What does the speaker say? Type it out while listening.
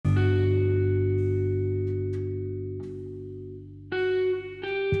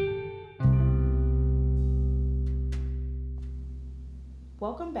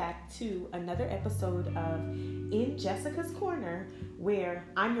back to another episode of In Jessica's Corner, where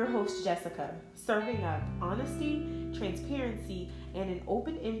I'm your host, Jessica, serving up honesty, transparency, and an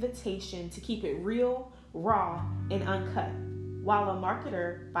open invitation to keep it real, raw, and uncut. While a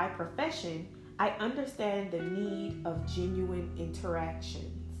marketer by profession, I understand the need of genuine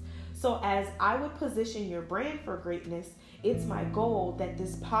interactions. So as I would position your brand for greatness, it's my goal that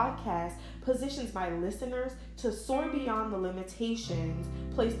this podcast positions my listeners to soar beyond the limitations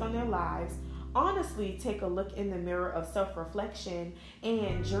placed on their lives, honestly take a look in the mirror of self-reflection,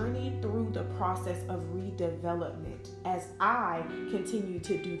 and journey through the process of redevelopment as I continue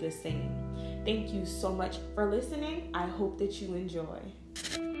to do the same. Thank you so much for listening. I hope that you enjoy.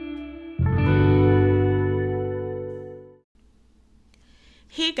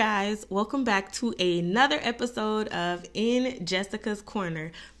 Hey guys, welcome back to another episode of In Jessica's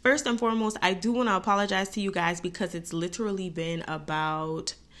Corner. First and foremost, I do want to apologize to you guys because it's literally been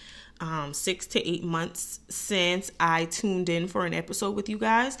about 6 to 8 months since I tuned in for an episode with you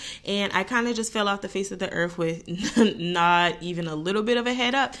guys, and I kind of just fell off the face of the earth with not even a little bit of a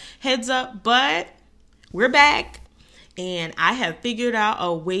heads up, but we're back. And I have figured out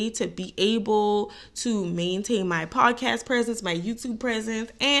a way to be able to maintain my podcast presence, my YouTube presence,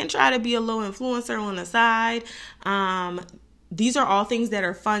 and try to be a low influencer on the side. These are all things that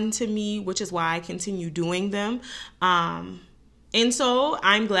are fun to me, which is why I continue doing them. And so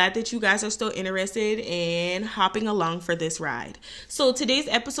I'm glad that you guys are still interested in hopping along for this ride. So today's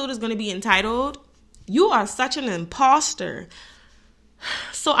episode is going to be entitled, "You Are Such an Imposter."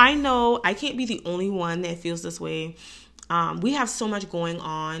 So I know I can't be the only one that feels this way. We have so much going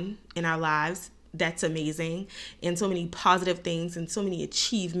on in our lives that's amazing, and so many positive things and so many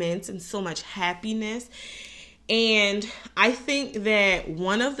achievements and so much happiness. And I think that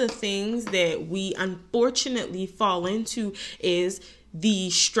one of the things that we unfortunately fall into is the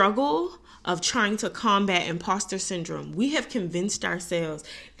struggle of trying to combat imposter syndrome. We have convinced ourselves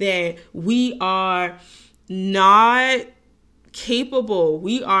that we are not capable,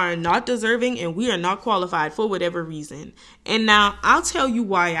 we are not deserving, and we are not qualified for whatever reason. And now I'll tell you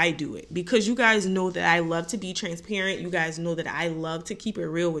why I do it, because you guys know that I love to be transparent. You guys know that I love to keep it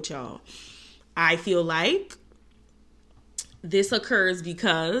real with y'all. I feel like this occurs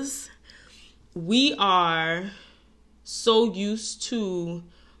because we are so used to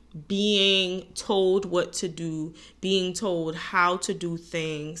being told what to do, being told how to do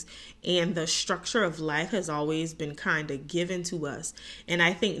things, and the structure of life has always been kind of given to us. And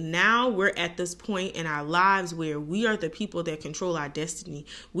I think now we're at this point in our lives where we are the people that control our destiny.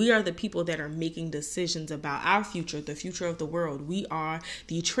 We are the people that are making decisions about our future, the future of the world. We are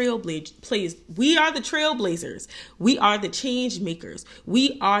the trailblazers. We are the trailblazers. We are the change makers.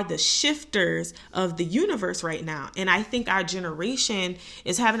 We are the shifters of the universe right now. And I think our generation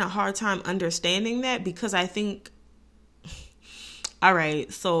is having a hard time understanding that, because I think, all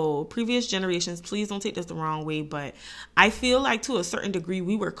right, so previous generations, please don't take this the wrong way, but I feel like to a certain degree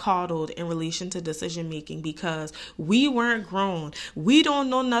we were coddled in relation to decision making because we weren't grown. We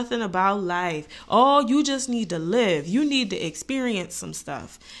don't know nothing about life. Oh, you just need to live. You need to experience some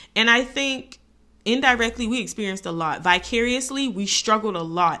stuff. And I think indirectly, we experienced a lot. Vicariously, we struggled a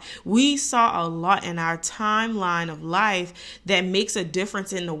lot. We saw a lot in our timeline of life that makes a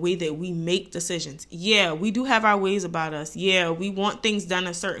difference in the way that we make decisions. Yeah, we do have our ways about us. Yeah, we want things done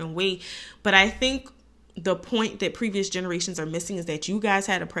a certain way. But I think the point that previous generations are missing is that you guys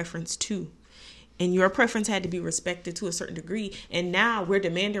had a preference too. And your preference had to be respected to a certain degree. And now we're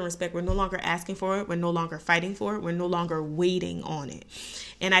demanding respect. We're no longer asking for it. We're no longer fighting for it. We're no longer waiting on it.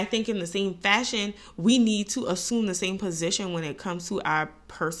 And I think in the same fashion, we need to assume the same position when it comes to our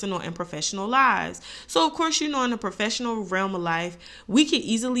personal and professional lives. So, of course, in the professional realm of life, we can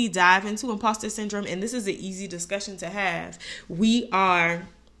easily dive into imposter syndrome. And this is an easy discussion to have. We are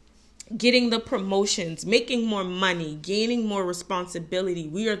getting the promotions, making more money, gaining more responsibility.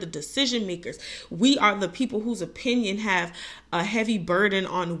 We are the decision makers. We are the people whose opinion have a heavy burden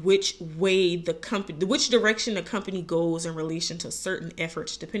on which direction the company goes in relation to certain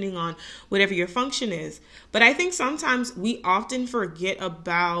efforts, depending on whatever your function is. But I think sometimes we often forget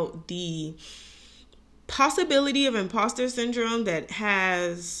about the possibility of imposter syndrome that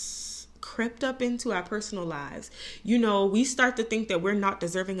has crept up into our personal lives. We start to think that we're not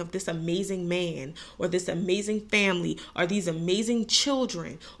deserving of this amazing man or this amazing family or these amazing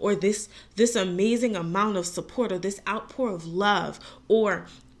children or this amazing amount of support or this outpour of love or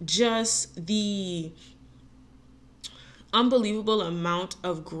just the unbelievable amount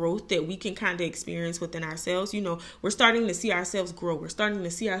of growth that we can kind of experience within ourselves. We're starting to see ourselves grow. We're starting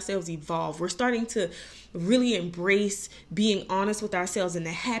to see ourselves evolve. We're starting to really embrace being honest with ourselves and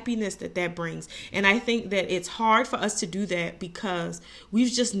the happiness that brings. And I think that it's hard for us to do that because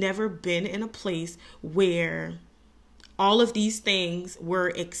we've just never been in a place where all of these things were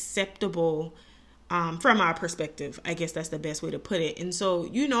acceptable from our perspective. I guess that's the best way to put it. And so,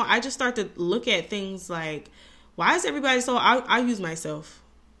 I just start to look at things like, why is everybody so, I use myself.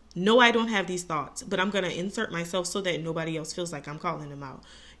 No, I don't have these thoughts, but I'm going to insert myself so that nobody else feels like I'm calling them out.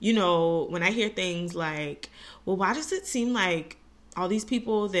 When I hear things like, well, why does it seem like all these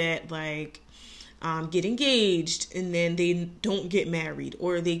people that like get engaged and then they don't get married,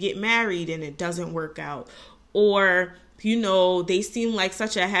 or they get married and it doesn't work out, or they seem like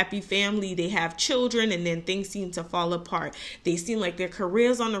such a happy family. They have children and then things seem to fall apart. They seem like their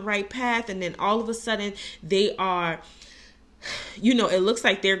career's on the right path and then all of a sudden they are, it looks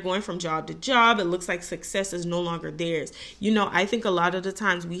like they're going from job to job. It looks like success is no longer theirs. I think a lot of the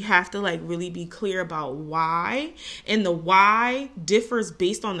times we have to like really be clear about why, and the why differs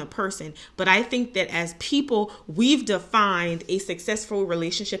based on the person. But I think that as people, we've defined a successful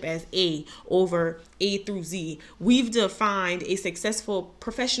relationship as A over A through Z. We've defined a successful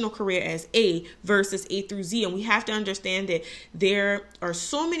professional career as A versus A through Z. And we have to understand that there are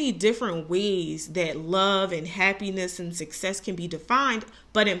so many different ways that love and happiness and success can be defined.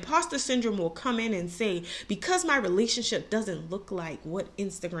 But imposter syndrome will come in and say, because my relationship doesn't look like what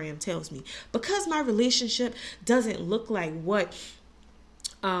Instagram tells me, because my relationship doesn't look like what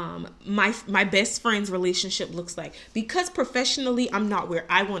my best friend's relationship looks like, because professionally I'm not where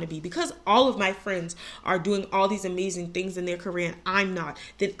I want to be, because all of my friends are doing all these amazing things in their career and I'm not,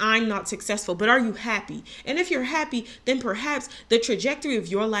 then I'm not successful. But are you happy? And if you're happy, then perhaps the trajectory of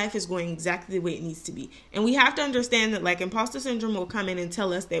your life is going exactly the way it needs to be. And we have to understand that like imposter syndrome will come in and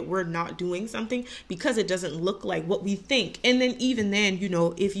tell us that we're not doing something because it doesn't look like what we think. And then even then,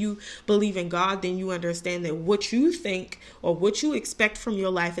 if you believe in God, then you understand that what you think or what you expect from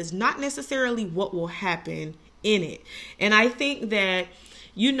your life is not necessarily what will happen in it. And I think that,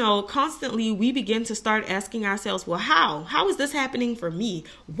 constantly we begin to start asking ourselves, well, how is this happening for me?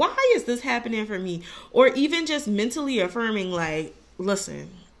 Why is this happening for me? Or even just mentally affirming like,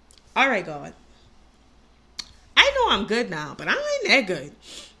 listen, all right, God, I know I'm good now, but I ain't that good.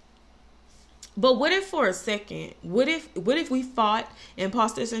 But what if for a second, what if we fought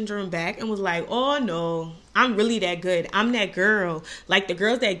imposter syndrome back and was like, oh no, I'm really that good. I'm that girl. Like the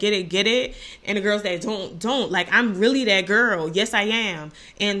girls that get it, and the girls that don't. Like I'm really that girl. Yes, I am.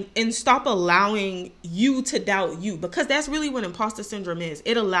 And stop allowing you to doubt you, because that's really what imposter syndrome is.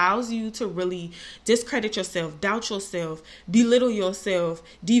 It allows you to really discredit yourself, doubt yourself, belittle yourself,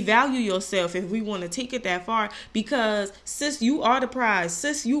 devalue yourself, if we want to take it that far. Because sis, you are the prize.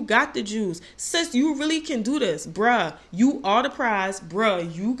 Sis, you got the juice. Sis, you really can do this. Bruh, you are the prize.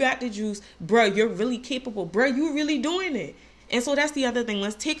 Bruh, you got the juice. Bruh, you're really capable. Bruh, you really doing it. And so that's the other thing.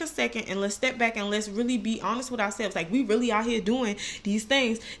 Let's take a second and let's step back and let's really be honest with ourselves. Like we really out here doing these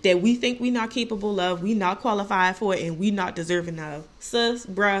things that we think we not capable of, we not qualified for it, and we not deserving of. Sis,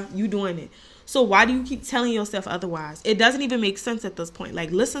 bruh, you doing it. So why do you keep telling yourself otherwise? It doesn't even make sense at this point. Like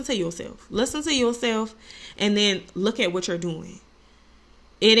listen to yourself. Listen to yourself and then look at what you're doing.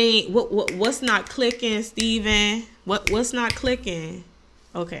 It ain't what's not clicking, Steven. What's not clicking?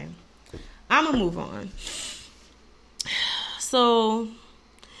 Okay. I'm gonna move on. So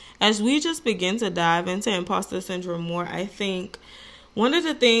as we just begin to dive into imposter syndrome more, I think one of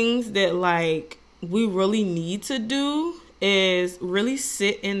the things that like we really need to do is really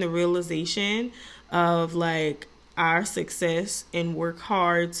sit in the realization of like our success and work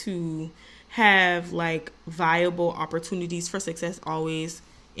hard to have like viable opportunities for success always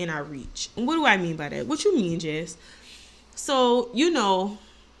in our reach. And what do I mean by that? What you mean, Jess? So,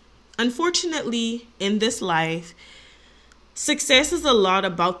 unfortunately in this life, success is a lot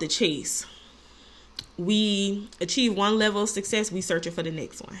about the chase. We achieve one level of success, we searching for the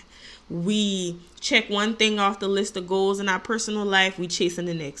next one. We check one thing off the list of goals in our personal life, we chasing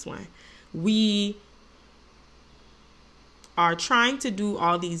the next one. We are trying to do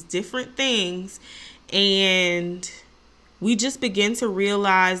all these different things, and we just begin to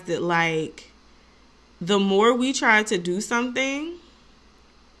realize that like the more we try to do something,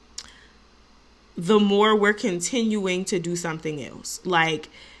 the more we're continuing to do something else. Like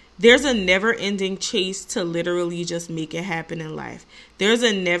there's a never ending chase to literally just make it happen in life. There's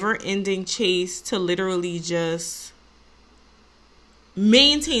a never ending chase to literally just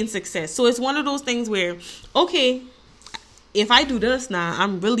maintain success. So it's one of those things where, okay, if I do this now,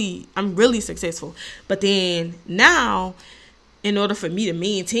 I'm really successful. But then now, in order for me to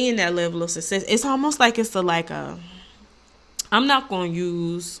maintain that level of success, it's almost like it's I'm not going to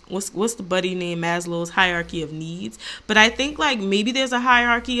use what's the buddy name, Maslow's hierarchy of needs, but I think like maybe there's a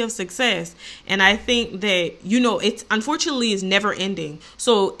hierarchy of success, and I think that, you know, it's unfortunately is never ending.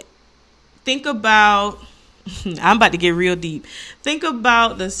 So think about I'm about to get real deep. Think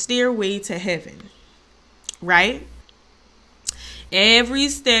about the stairway to heaven, right? Every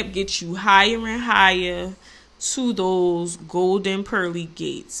step gets you higher and higher to those golden pearly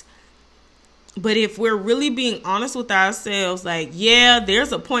gates. But if we're really being honest with ourselves, like, yeah,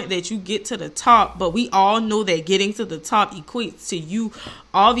 there's a point that you get to the top, but we all know that getting to the top equates to you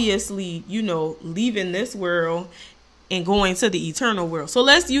obviously, you know, leaving this world and going to the eternal world. So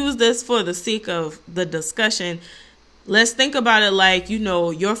let's use this for the sake of the discussion. Let's think about it like, you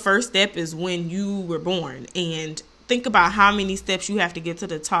know, your first step is when you were born, and think about how many steps you have to get to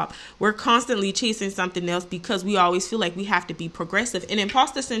the top. We're constantly chasing something else because we always feel like we have to be progressive. And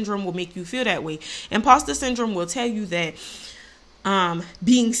imposter syndrome will make you feel that way. Imposter syndrome will tell you that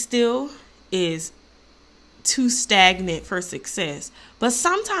being still is too stagnant for success. But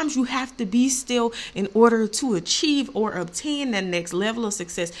sometimes you have to be still in order to achieve or obtain that next level of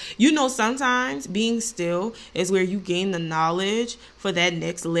success. You know, sometimes being still is where you gain the knowledge for that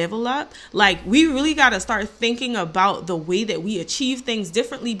next level up. Like, we really got to start thinking about the way that we achieve things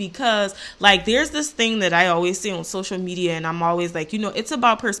differently, because like there's this thing that I always see on social media, and I'm always like, you know, it's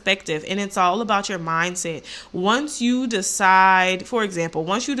about perspective, and it's all about your mindset. Once you decide, for example,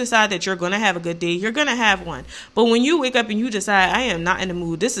 once you decide that you're going to have a good day, you're going to have one. But when you wake up and you decide, I am not in the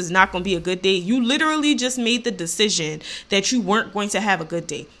mood, this is not going to be a good day, you literally just made the decision that you weren't going to have a good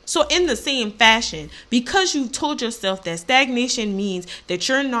day. So in the same fashion, because you told yourself that stagnation means that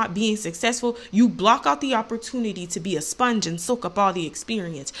you're not being successful, you block out the opportunity to be a sponge and soak up all the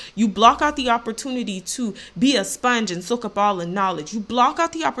experience. You block out the opportunity to be a sponge and soak up all the knowledge. You block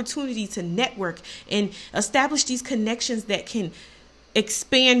out the opportunity to network and establish these connections that can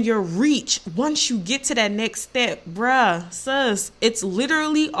expand your reach once you get to that next step. Bruh, sis, it's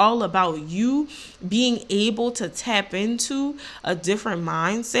literally all about you being able to tap into a different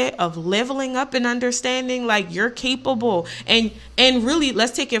mindset of leveling up and understanding like you're capable. And really,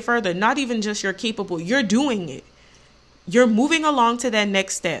 let's take it further. Not even just you're capable, you're doing it. You're moving along to that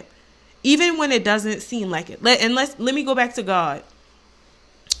next step, even when it doesn't seem like it. Let me go back to God.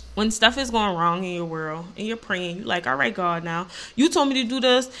 When stuff is going wrong in your world and you're praying, you're like, all right, God, now you told me to do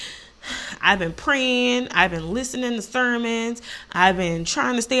this. I've been praying. I've been listening to sermons. I've been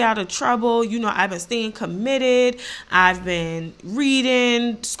trying to stay out of trouble. You know, I've been staying committed. I've been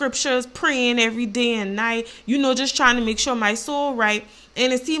reading scriptures, praying every day and night, you know, just trying to make sure my soul right.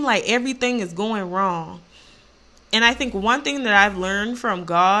 And it seemed like everything is going wrong. And I think one thing that I've learned from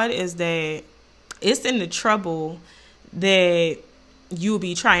God is that it's in the trouble that you'll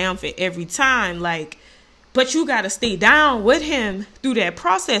be triumphant every time. Like, but you got to stay down with him through that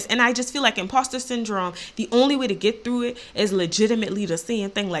process. And I just feel like imposter syndrome, the only way to get through it is legitimately the same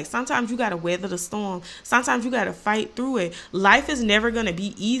thing. Like, sometimes you got to weather the storm. Sometimes you got to fight through it. Life is never going to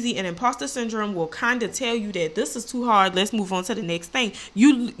be easy. And imposter syndrome will kind of tell you that this is too hard. Let's move on to the next thing.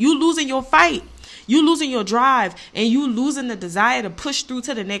 You losing your fight. You losing your drive, and you losing the desire to push through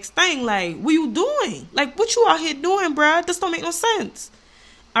to the next thing. Like, what you doing? Like, what you out here doing, bruh? This don't make no sense.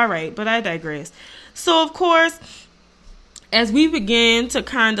 All right, but I digress. So, of course, as we begin to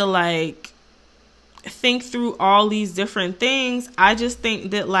kind of like think through all these different things, I just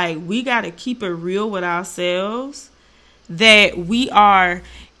think that like we got to keep it real with ourselves, that we are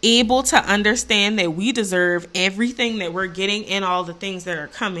able to understand that we deserve everything that we're getting and all the things that are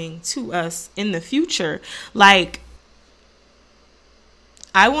coming to us in the future. Like,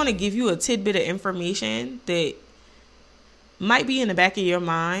 I want to give you a tidbit of information that might be in the back of your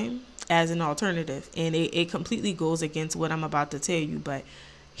mind as an alternative, and it completely goes against what I'm about to tell you. But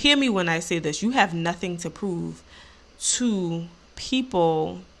hear me when I say this. You have nothing to prove to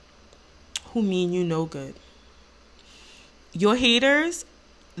people who mean you no good. Your haters,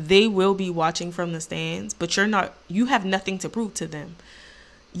 they will be watching from the stands, but you have nothing to prove to them.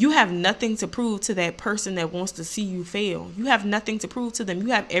 You have nothing to prove to that person that wants to see you fail. You have nothing to prove to them.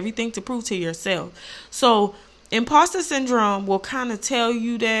 You have everything to prove to yourself. So imposter syndrome will kind of tell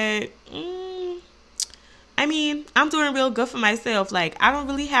you that, I'm doing real good for myself. Like, I don't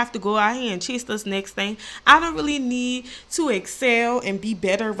really have to go out here and chase this next thing. I don't really need to excel and be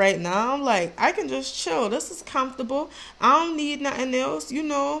better right now. Like, I can just chill. This is comfortable. I don't need nothing else, you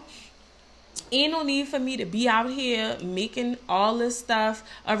know. ain't no need for me to be out here making all this stuff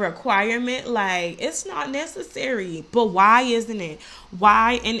a requirement. Like, it's not necessary. But why isn't it?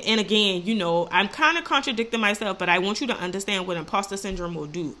 Why? And again, I'm kind of contradicting myself, but I want you to understand what imposter syndrome will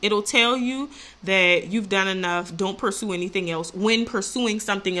do. It'll tell you that you've done enough, don't pursue anything else, when pursuing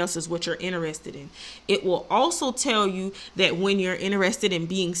something else is what you're interested in. It will also tell you that when you're interested in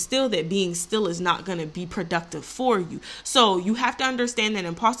being still, that being still is not going to be productive for you. So you have to understand that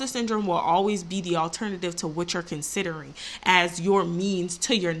imposter syndrome will always be the alternative to what you're considering as your means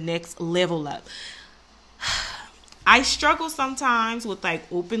to your next level up. I struggle sometimes with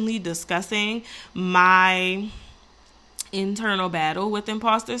openly discussing my internal battle with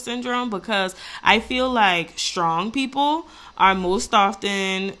imposter syndrome, because I feel like strong people are most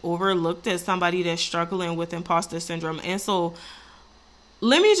often overlooked as somebody that's struggling with imposter syndrome. And so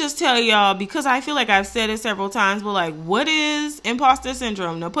let me just tell y'all, because I feel like I've said it several times, but what is imposter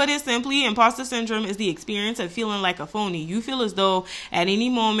syndrome? Now, put it simply, imposter syndrome is the experience of feeling like a phony. You feel as though at any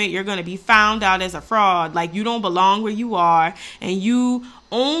moment you're going to be found out as a fraud, like you don't belong where you are, and you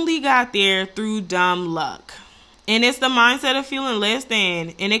only got there through dumb luck. And it's the mindset of feeling less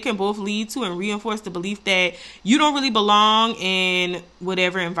than, and it can both lead to and reinforce the belief that you don't really belong in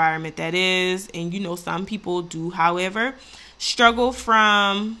whatever environment that is. And some people do, however, struggle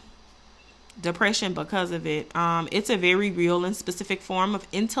from depression because of it. It's a very real and specific form of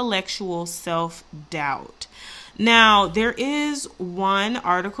intellectual self-doubt. Now, there is one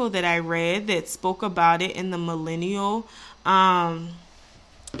article that I read that spoke about it in the millennial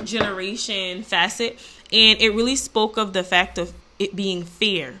generation facet, and it really spoke of the fact of it being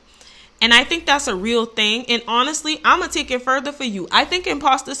fear. And I think that's a real thing. And honestly, I'm going to take it further for you. I think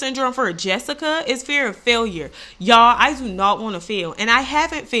imposter syndrome for Jessica is fear of failure. Y'all, I do not want to fail. And I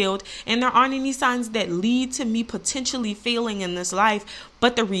haven't failed. And there aren't any signs that lead to me potentially failing in this life.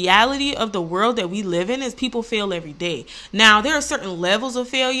 But the reality of the world that we live in is people fail every day. Now, there are certain levels of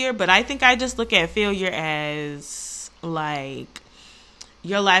failure, but I think I just look at failure as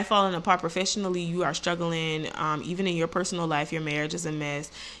your life falling apart professionally, you are struggling, even in your personal life, your marriage is a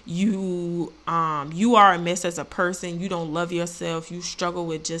mess. You are a mess as a person. You don't love yourself. You struggle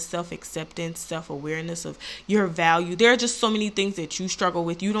with just self-acceptance, self-awareness of your value. There are just so many things that you struggle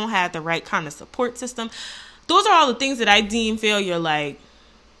with. You don't have the right kind of support system. Those are all the things that I deem failure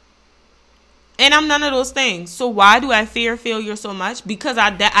and I'm none of those things. So why do I fear failure so much? Because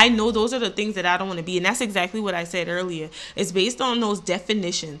I know those are the things that I don't want to be. And that's exactly what I said earlier. It's based on those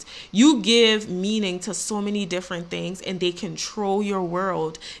definitions. You give meaning to so many different things, and they control your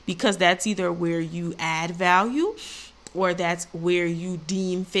world, because that's either where you add value or that's where you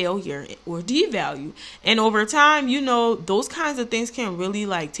deem failure or devalue. And over time, those kinds of things can really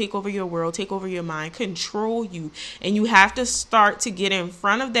take over your world, take over your mind, control you. And you have to start to get in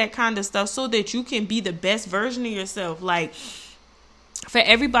front of that kind of stuff so that you can be the best version of yourself. For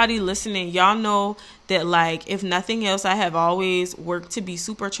everybody listening, y'all know that if nothing else, I have always worked to be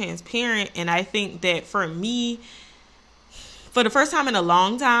super transparent. And I think that for me, for the first time in a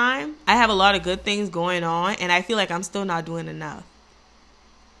long time, I have a lot of good things going on, and I feel like I'm still not doing enough.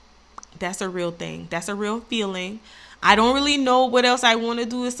 That's a real thing. That's a real feeling. I don't really know what else I want to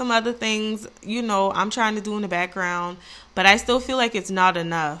do with some other things, I'm trying to do in the background, but I still feel like it's not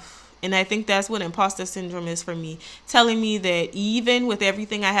enough. And I think that's what imposter syndrome is for me, telling me that even with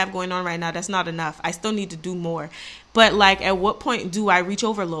everything I have going on right now, that's not enough. I still need to do more. But at what point do I reach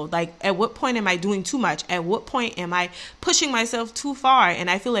overload? At what point am I doing too much? At what point am I pushing myself too far? And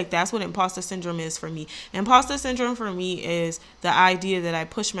I feel like that's what imposter syndrome is for me. Imposter syndrome for me is the idea that I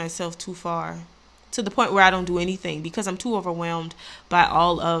push myself too far, to the point where I don't do anything because I'm too overwhelmed by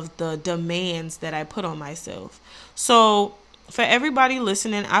all of the demands that I put on myself. So for everybody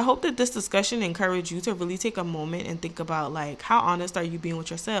listening, I hope that this discussion encouraged you to really take a moment and think about how honest are you being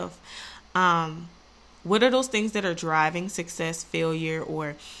with yourself? What are those things that are driving success, failure,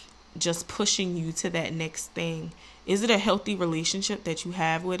 or just pushing you to that next thing? Is it a healthy relationship that you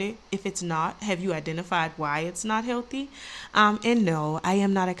have with it? If it's not, have you identified why it's not healthy? And no, I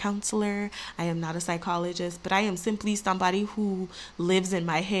am not a counselor. I am not a psychologist, but I am simply somebody who lives in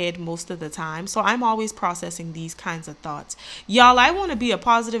my head most of the time. So I'm always processing these kinds of thoughts. Y'all, I want to be a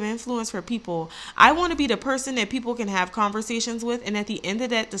positive influence for people. I want to be the person that people can have conversations with. And at the end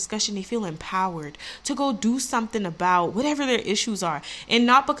of that discussion, they feel empowered to go do something about whatever their issues are. And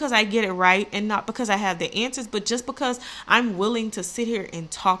not because I get it right and not because I have the answers, but just because I'm willing to sit here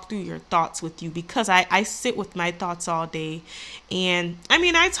and talk through your thoughts with you, because I sit with my thoughts all day. And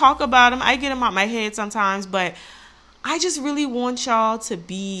I talk about them, I get them out my head sometimes, but I just really want y'all to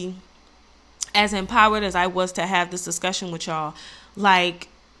be as empowered as I was to have this discussion with y'all.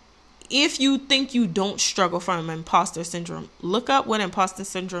 if you think you don't struggle from imposter syndrome, look up what imposter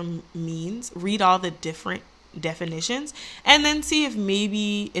syndrome means, read all the different definitions, and then see if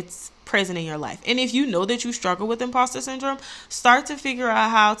maybe it's present in your life. And if you know that you struggle with imposter syndrome, start to figure out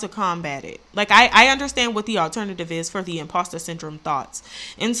how to combat it. Like, I understand what the alternative is for the imposter syndrome thoughts.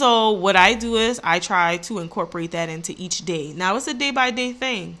 And so what I do is I try to incorporate that into each day. Now, it's a day-by-day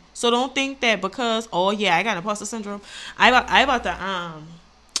thing. So don't think that because, oh yeah, I got imposter syndrome, I about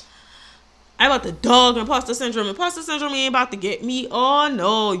the dog imposter syndrome. Imposter syndrome ain't about to get me. Oh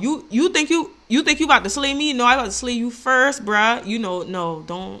no, you think you about to slay me? No, I about to slay you first, bruh. You know,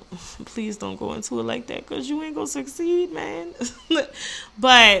 no, please don't go into it like that, because you ain't gonna succeed, man.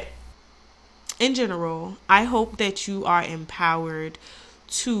 But in general, I hope that you are empowered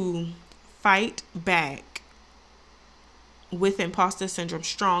to fight back with imposter syndrome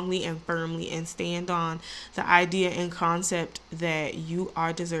strongly and firmly, and stand on the idea and concept that you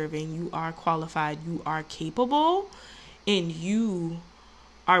are deserving, you are qualified, you are capable, and you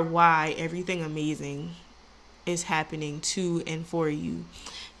are why everything amazing is happening to and for you.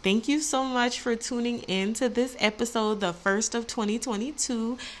 Thank you so much for tuning in to this episode, the first of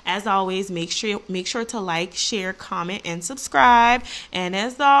 2022. As always, make sure to like, share, comment, and subscribe. And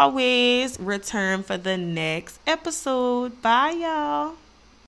as always, return for the next episode. Bye, y'all.